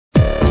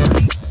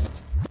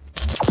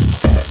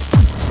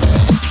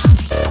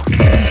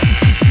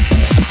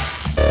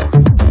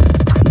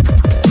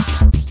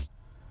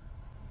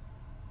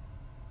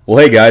Well,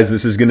 hey guys,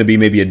 this is going to be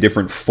maybe a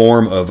different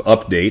form of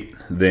update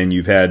than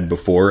you've had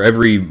before.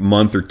 Every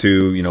month or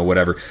two,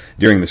 whatever,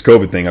 during this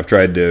COVID thing, I've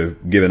tried to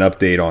give an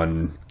update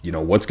on,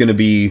 what's going to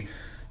be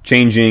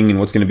changing and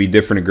what's going to be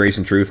different at Grace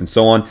and Truth and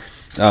so on.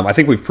 I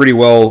think we've pretty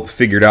well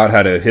figured out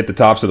how to hit the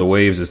tops of the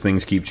waves as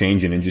things keep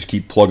changing and just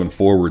keep plugging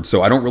forward.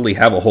 So I don't really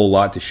have a whole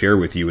lot to share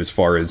with you as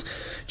far as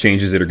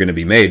changes that are going to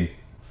be made.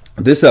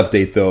 This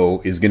update,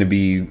 though, is going to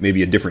be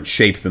maybe a different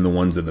shape than the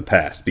ones in the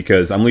past,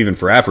 because I'm leaving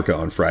for Africa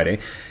on Friday,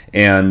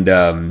 and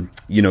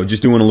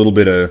just doing a little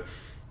bit of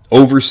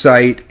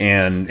oversight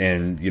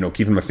and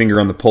keeping my finger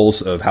on the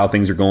pulse of how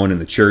things are going in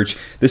the church.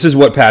 This is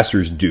what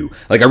pastors do.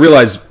 Like, I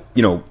realize,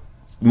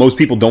 most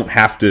people don't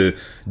have to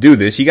do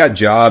this. You got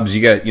jobs,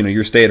 you got,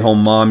 you're a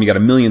stay-at-home mom, you got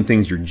a million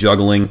things you're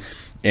juggling,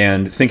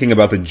 and thinking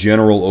about the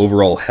general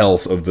overall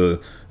health of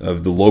the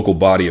local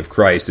body of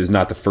Christ is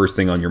not the first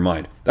thing on your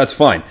mind. That's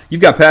fine.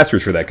 You've got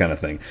pastors for that kind of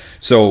thing.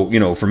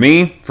 So, for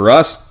me, for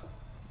us,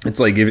 it's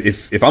like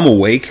if I'm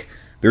awake,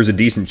 there's a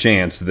decent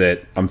chance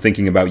that I'm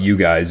thinking about you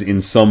guys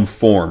in some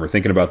form, or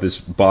thinking about this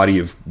body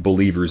of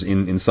believers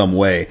in some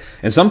way.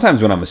 And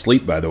sometimes when I'm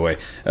asleep, by the way,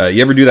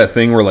 you ever do that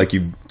thing where like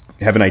you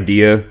have an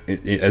idea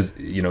as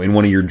in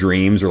one of your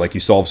dreams, or like you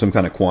solve some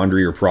kind of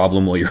quandary or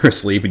problem while you're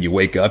asleep, and you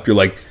wake up, you're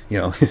like,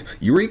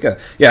 eureka.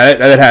 Yeah,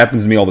 that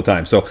happens to me all the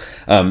time. So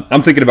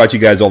I'm thinking about you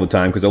guys all the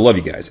time because I love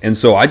you guys. And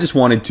so I just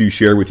wanted to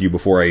share with you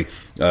before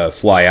I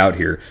fly out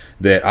here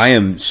that I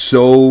am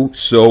so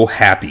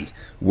happy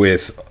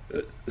with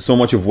so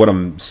much of what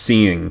I'm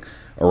seeing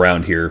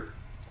around here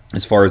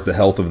as far as the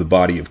health of the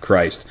body of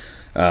Christ.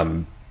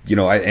 And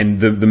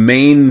the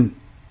main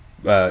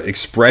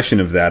expression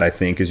of that, I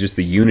think, is just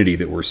the unity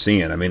that we're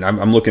seeing. I mean,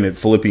 I'm looking at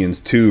Philippians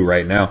 2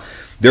 right now.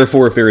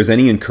 Therefore, if there is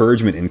any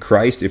encouragement in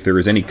Christ, if there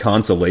is any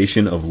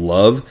consolation of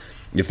love,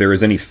 if there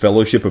is any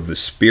fellowship of the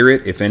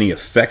Spirit, if any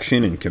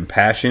affection and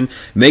compassion,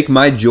 make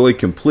my joy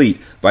complete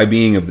by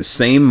being of the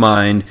same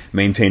mind,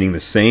 maintaining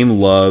the same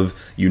love,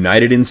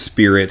 united in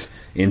spirit,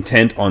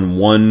 intent on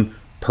one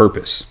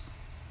purpose.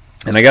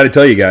 And I got to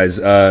tell you guys,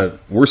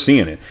 we're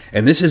seeing it.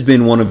 And this has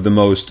been one of the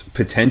most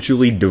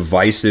potentially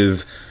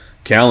divisive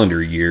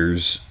calendar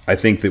years, I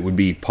think, that would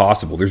be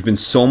possible. There's been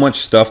so much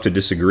stuff to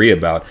disagree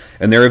about,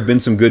 and there have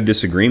been some good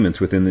disagreements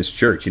within this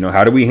church.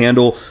 How do we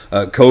handle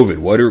COVID?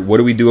 What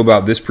do we do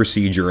about this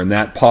procedure and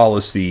that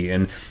policy?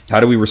 And how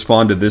do we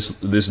respond to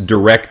this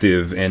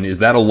directive? And is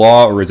that a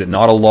law or is it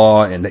not a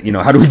law? And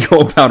how do we go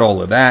about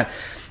all of that?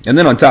 And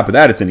then on top of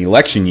that, it's an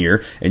election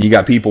year, and you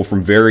got people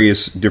from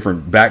various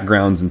different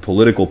backgrounds and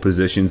political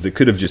positions that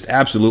could have just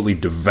absolutely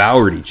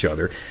devoured each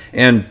other.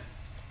 And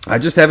I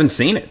just haven't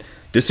seen it.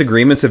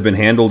 Disagreements have been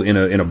handled in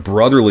a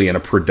brotherly and a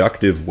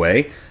productive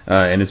way,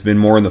 and it's been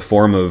more in the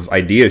form of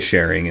idea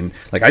sharing. And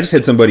like, I just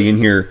had somebody in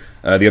here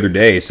the other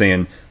day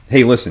saying,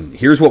 "Hey, listen,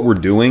 here's what we're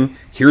doing.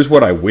 Here's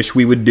what I wish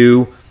we would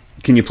do.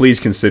 Can you please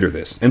consider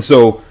this?" And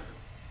so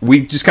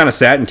we just kind of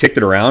sat and kicked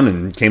it around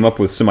and came up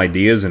with some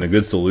ideas and a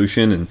good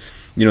solution. And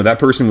that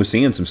person was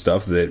seeing some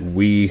stuff that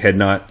we had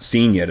not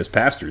seen yet as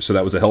pastors. So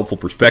that was a helpful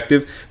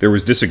perspective. There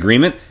was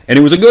disagreement, and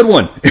it was a good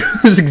one.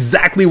 It was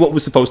exactly what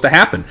was supposed to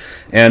happen.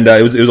 And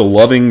it was a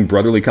loving,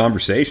 brotherly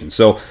conversation.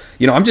 So,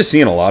 I'm just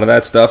seeing a lot of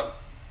that stuff.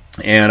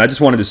 And I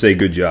just wanted to say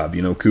good job,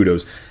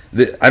 kudos.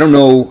 I don't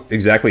know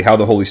exactly how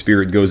the Holy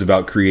Spirit goes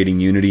about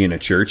creating unity in a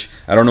church.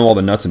 I don't know all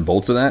the nuts and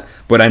bolts of that,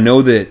 but I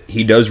know that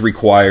He does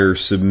require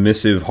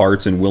submissive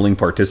hearts and willing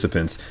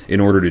participants in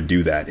order to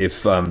do that.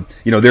 If,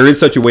 there is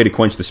such a way to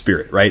quench the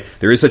Spirit, right?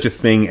 There is such a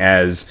thing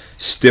as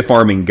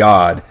stiff-arming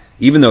God,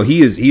 even though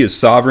He is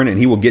sovereign and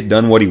He will get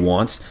done what He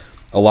wants.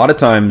 A lot of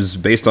times,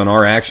 based on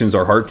our actions,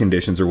 our heart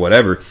conditions, or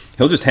whatever,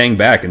 He'll just hang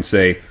back and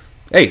say,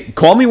 "Hey,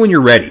 call me when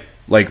you're ready.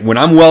 Like, when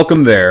I'm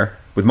welcome there,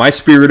 with my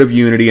spirit of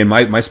unity and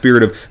my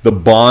spirit of the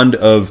bond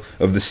of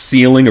the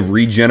sealing of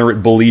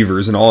regenerate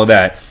believers and all of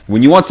that.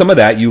 When you want some of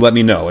that, you let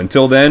me know.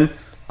 Until then,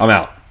 I'm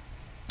out."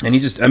 And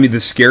the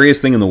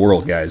scariest thing in the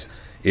world, guys,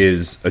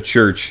 is a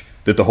church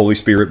that the Holy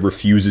Spirit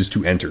refuses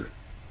to enter,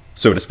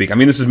 so to speak. I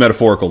mean, this is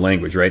metaphorical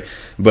language, right?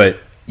 But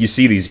you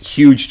see these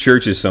huge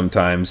churches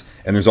sometimes,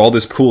 and there's all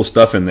this cool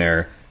stuff in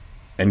there,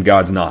 and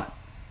God's not.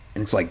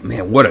 And it's like,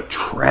 man, what a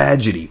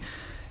tragedy.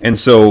 And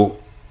so,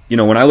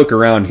 when I look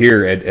around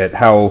here at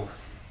how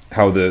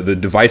the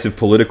divisive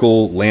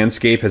political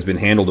landscape has been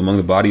handled among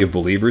the body of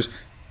believers,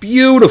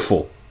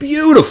 beautiful.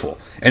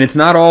 And it's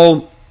not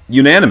all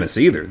unanimous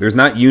either. There's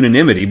not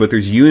unanimity, but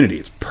there's unity.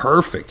 It's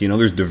perfect.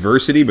 There's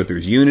diversity, but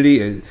there's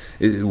unity.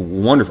 It's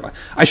wonderful.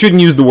 I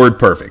shouldn't use the word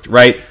perfect,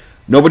 right?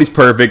 Nobody's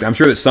perfect. I'm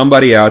sure that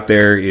somebody out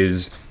there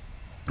is,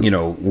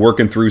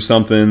 working through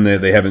something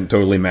that they haven't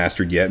totally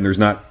mastered yet, and there's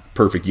not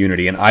perfect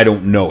unity, and I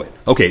don't know it.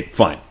 Okay,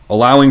 fine.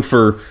 Allowing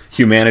for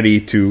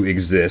humanity to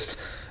exist,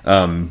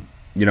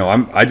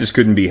 I just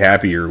couldn't be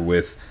happier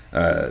with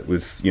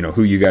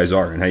who you guys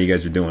are and how you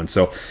guys are doing.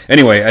 So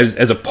anyway,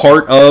 as a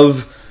part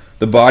of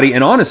the body,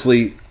 and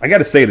honestly, I got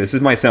to say this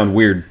might sound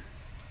weird.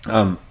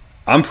 I'm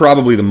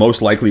probably the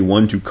most likely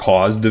one to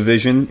cause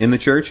division in the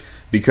church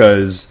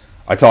because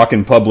I talk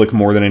in public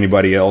more than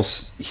anybody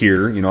else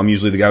here. I'm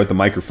usually the guy with the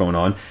microphone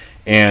on,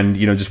 and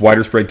just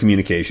wider spread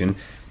communication.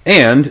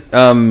 And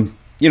I'm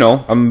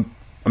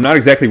not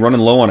exactly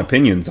running low on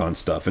opinions on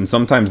stuff, and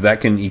sometimes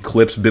that can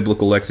eclipse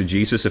biblical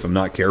exegesis if I'm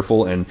not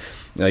careful, and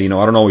I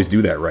don't always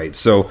do that right.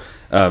 So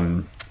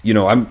I'm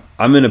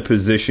in a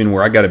position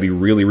where I got to be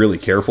really, really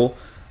careful,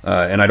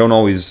 and I don't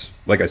always,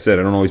 like I said,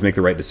 I don't always make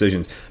the right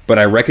decisions, but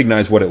I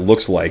recognize what it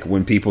looks like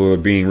when people are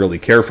being really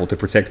careful to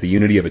protect the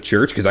unity of a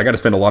church, because I got to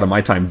spend a lot of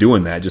my time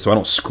doing that just so I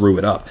don't screw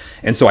it up.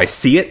 And so I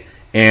see it,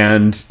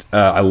 and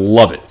I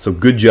love it. So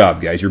good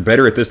job, guys. You're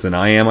better at this than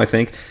I am, I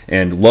think,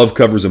 and love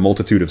covers a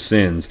multitude of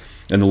sins.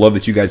 And the love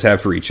that you guys have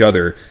for each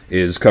other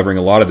is covering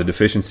a lot of the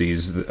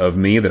deficiencies of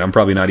me that I'm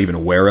probably not even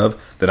aware of,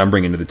 that I'm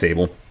bringing to the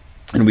table.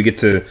 And we get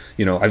to,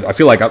 I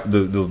feel like I'm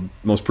the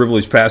most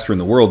privileged pastor in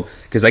the world,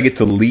 because I get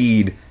to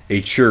lead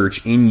a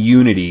church in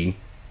unity,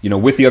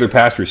 with the other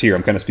pastors here.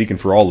 I'm kind of speaking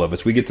for all of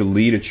us. We get to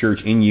lead a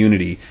church in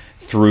unity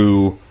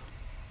through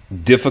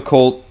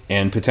difficult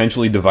and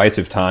potentially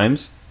divisive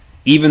times,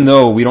 even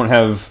though we don't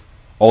have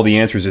all the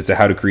answers as to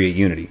how to create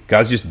unity.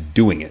 God's just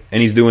doing it,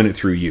 and he's doing it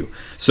through you.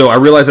 So I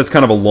realize that's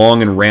kind of a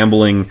long and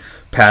rambling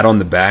pat on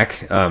the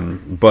back,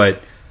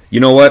 but you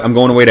know what? I'm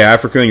going away to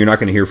Africa, and you're not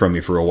going to hear from me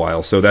for a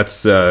while. So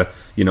that's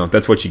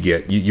that's what you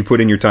get. You put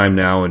in your time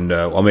now, and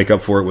I'll make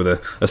up for it with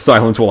a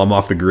silence while I'm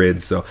off the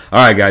grid. So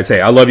all right, guys.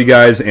 Hey, I love you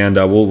guys, and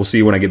we'll see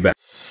you when I get back.